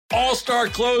All-star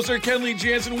closer Kenley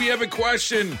Jansen, we have a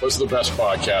question. What's the best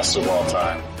podcast of all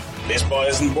time? Baseball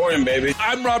isn't boring, baby.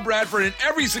 I'm Rob Bradford, and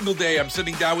every single day I'm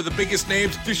sitting down with the biggest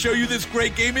names to show you this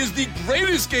great game is the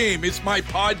greatest game. It's my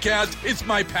podcast. It's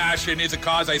my passion. It's a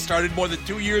cause I started more than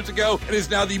 2 years ago and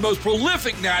is now the most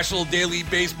prolific national daily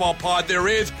baseball pod there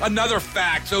is. Another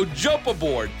fact. So jump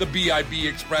aboard the BIB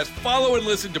Express. Follow and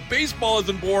listen to Baseball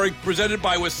Isn't Boring, presented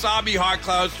by Wasabi Hot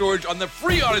Cloud Storage on the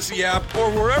free Odyssey app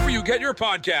or wherever you get your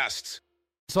podcasts.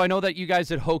 So I know that you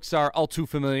guys at Hoax are all too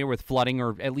familiar with flooding,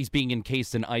 or at least being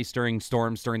encased in ice during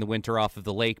storms during the winter off of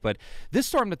the lake. But this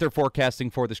storm that they're forecasting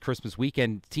for this Christmas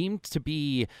weekend seemed to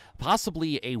be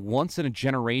possibly a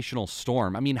once-in-a-generational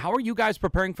storm. I mean, how are you guys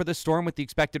preparing for this storm with the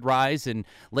expected rise in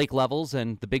lake levels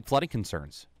and the big flooding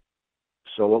concerns?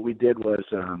 So what we did was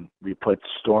we put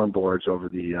storm boards over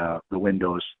the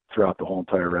windows throughout the whole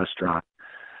entire restaurant,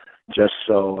 just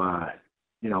so,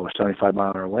 with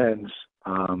 75-mile-an-hour winds,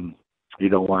 you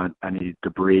don't want any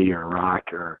debris or rock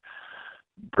or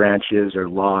branches or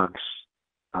logs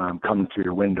coming through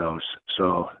your windows.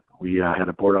 So we had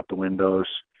to board up the windows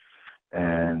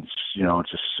and,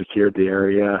 just secured the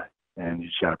area, and you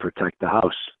just got to protect the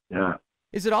house. Yeah.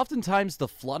 Is it oftentimes the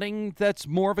flooding that's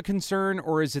more of a concern,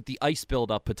 or is it the ice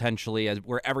buildup potentially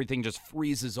where everything just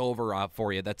freezes over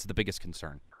for you? That's the biggest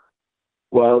concern.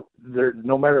 Well,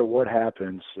 no matter what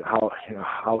happens,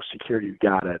 how secure you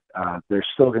got it, there's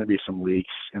still going to be some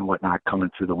leaks and whatnot coming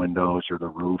through the windows or the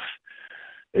roof.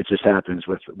 It just happens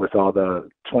with all the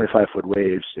 25-foot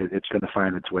waves. It's going to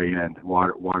find its way in.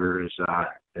 Water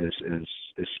is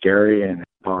scary and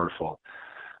powerful.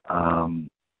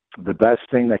 The best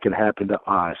thing that could happen to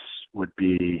us would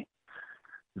be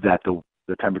that the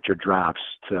temperature drops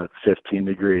to 15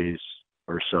 degrees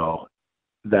or so.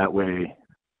 That way,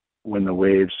 when the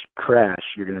waves crash,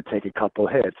 you're going to take a couple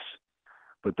hits,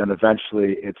 but then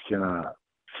eventually it's going to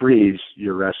freeze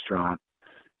your restaurant,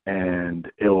 and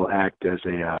it will act as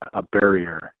a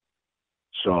barrier.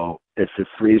 So if it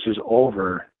freezes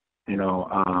over,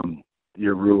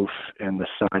 your roof and the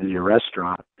side of your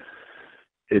restaurant,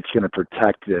 it's going to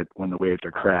protect it when the waves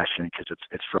are crashing because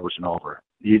it's frozen over.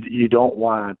 You don't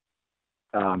want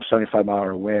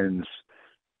 75-mile-an-hour winds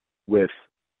with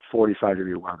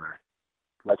 45-degree weather.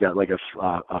 Like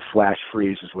a flash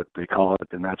freeze is what they call it,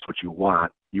 and that's what you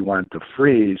want. You want it to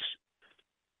freeze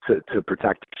to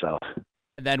protect yourself.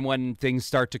 And then when things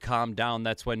start to calm down,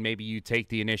 that's when maybe you take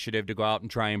the initiative to go out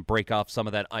and try and break off some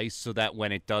of that ice so that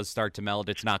when it does start to melt,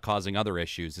 it's not causing other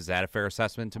issues. Is that a fair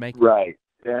assessment to make? Right.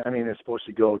 Yeah, I mean, it's supposed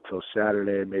to go till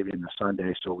Saturday, maybe into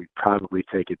Sunday, so we probably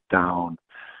take it down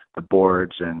the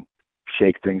boards and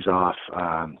shake things off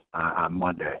on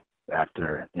Monday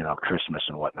after, Christmas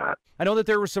and whatnot. I know that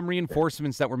there were some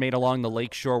reinforcements that were made along the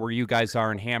lakeshore where you guys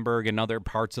are in Hamburg and other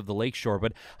parts of the lakeshore,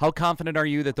 but how confident are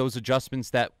you that those adjustments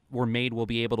that were made will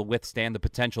be able to withstand the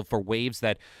potential for waves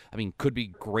that, could be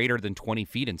greater than 20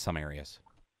 feet in some areas?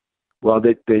 Well,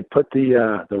 they put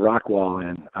the rock wall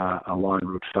in along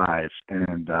Route 5,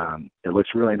 and it looks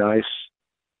really nice,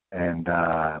 and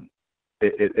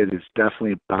it is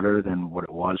definitely better than what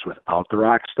it was without the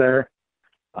rocks there.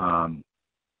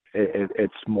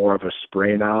 It's more of a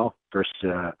spray now versus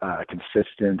a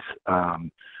consistent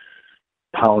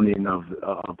pounding of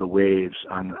the waves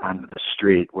on the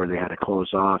street, where they had to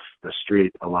close off the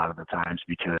street a lot of the times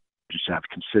because you just have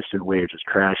consistent waves just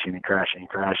crashing and crashing and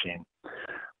crashing.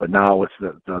 But now with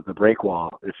the break wall,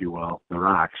 if you will, the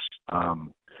rocks,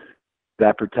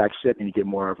 that protects it, and you get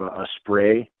more of a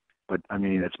spray. But,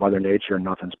 it's Mother Nature, and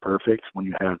nothing's perfect. When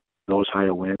you have those high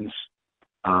winds,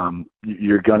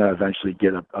 you're going to eventually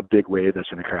get a big wave that's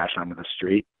going to crash onto the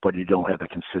street, but you don't have the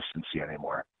consistency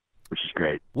anymore, which is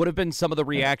great. What have been some of the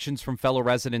reactions from fellow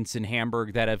residents in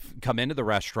Hamburg that have come into the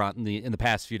restaurant in the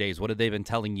past few days? What have they been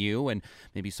telling you, and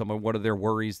maybe what are their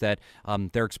worries that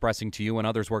they're expressing to you and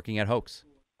others working at Hoax?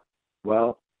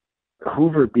 Well,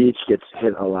 Hoover Beach gets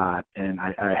hit a lot, and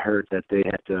I heard that they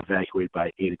had to evacuate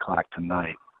by 8 o'clock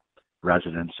tonight,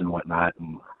 residents and whatnot,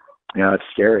 and it's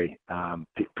scary.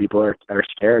 People are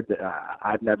scared.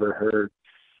 I've never heard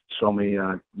so many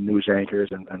news anchors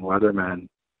and weathermen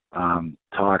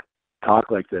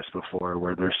talk like this before,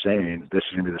 where they're saying this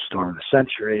is going to be the storm of the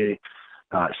century,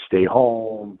 stay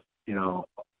home,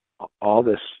 all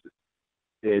this.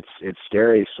 It's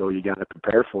scary, so you got to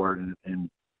prepare for it, and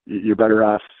you're better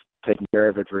off taking care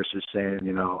of it versus saying,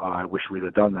 I wish we'd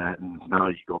have done that, and now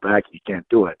you go back and you can't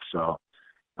do it. So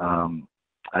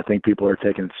I think people are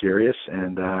taking it serious,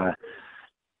 and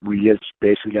we just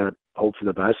basically got to hope for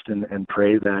the best and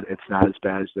pray that it's not as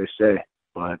bad as they say.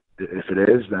 But if it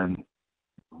is, then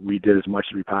we did as much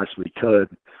as we possibly could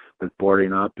with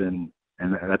boarding up and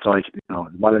And that's all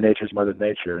Mother Nature's Mother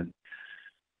Nature. And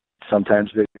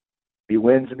sometimes he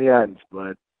wins in the end,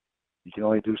 but you can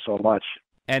only do so much.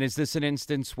 And is this an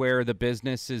instance where the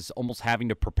business is almost having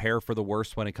to prepare for the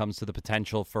worst when it comes to the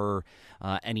potential for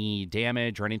any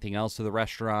damage or anything else to the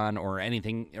restaurant or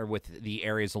anything or with the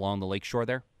areas along the lakeshore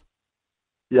there?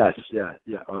 Yes, yeah,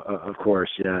 of course,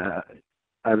 yeah.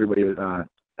 Everybody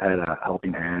had a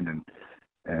helping hand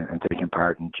and taking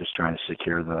part in just trying to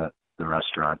secure the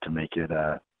restaurant to make it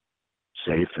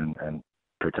safe and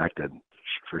protected,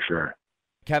 for sure.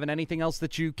 Kevin, anything else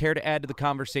that you care to add to the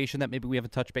conversation that maybe we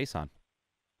haven't touched base on?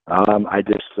 I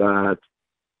just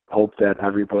hope that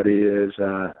everybody is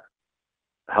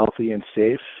healthy and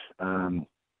safe.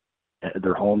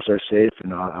 Their homes are safe,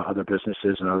 and other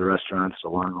businesses and other restaurants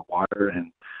along the water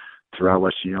and throughout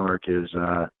West New York is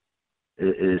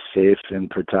safe and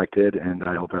protected. And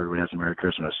I hope everybody has a Merry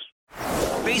Christmas.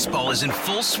 Baseball is in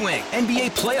full swing.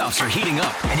 NBA playoffs are heating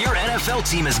up, and your NFL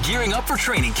team is gearing up for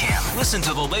training camp. Listen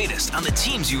to the latest on the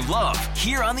teams you love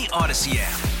here on the Odyssey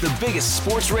app. The biggest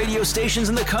sports radio stations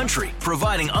in the country,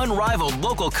 providing unrivaled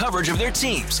local coverage of their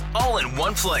teams, all in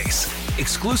one place.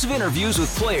 Exclusive interviews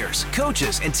with players,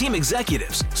 coaches, and team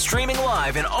executives, streaming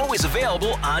live and always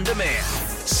available on demand.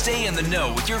 Stay in the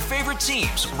know with your favorite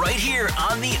teams right here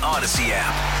on the Odyssey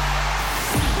app.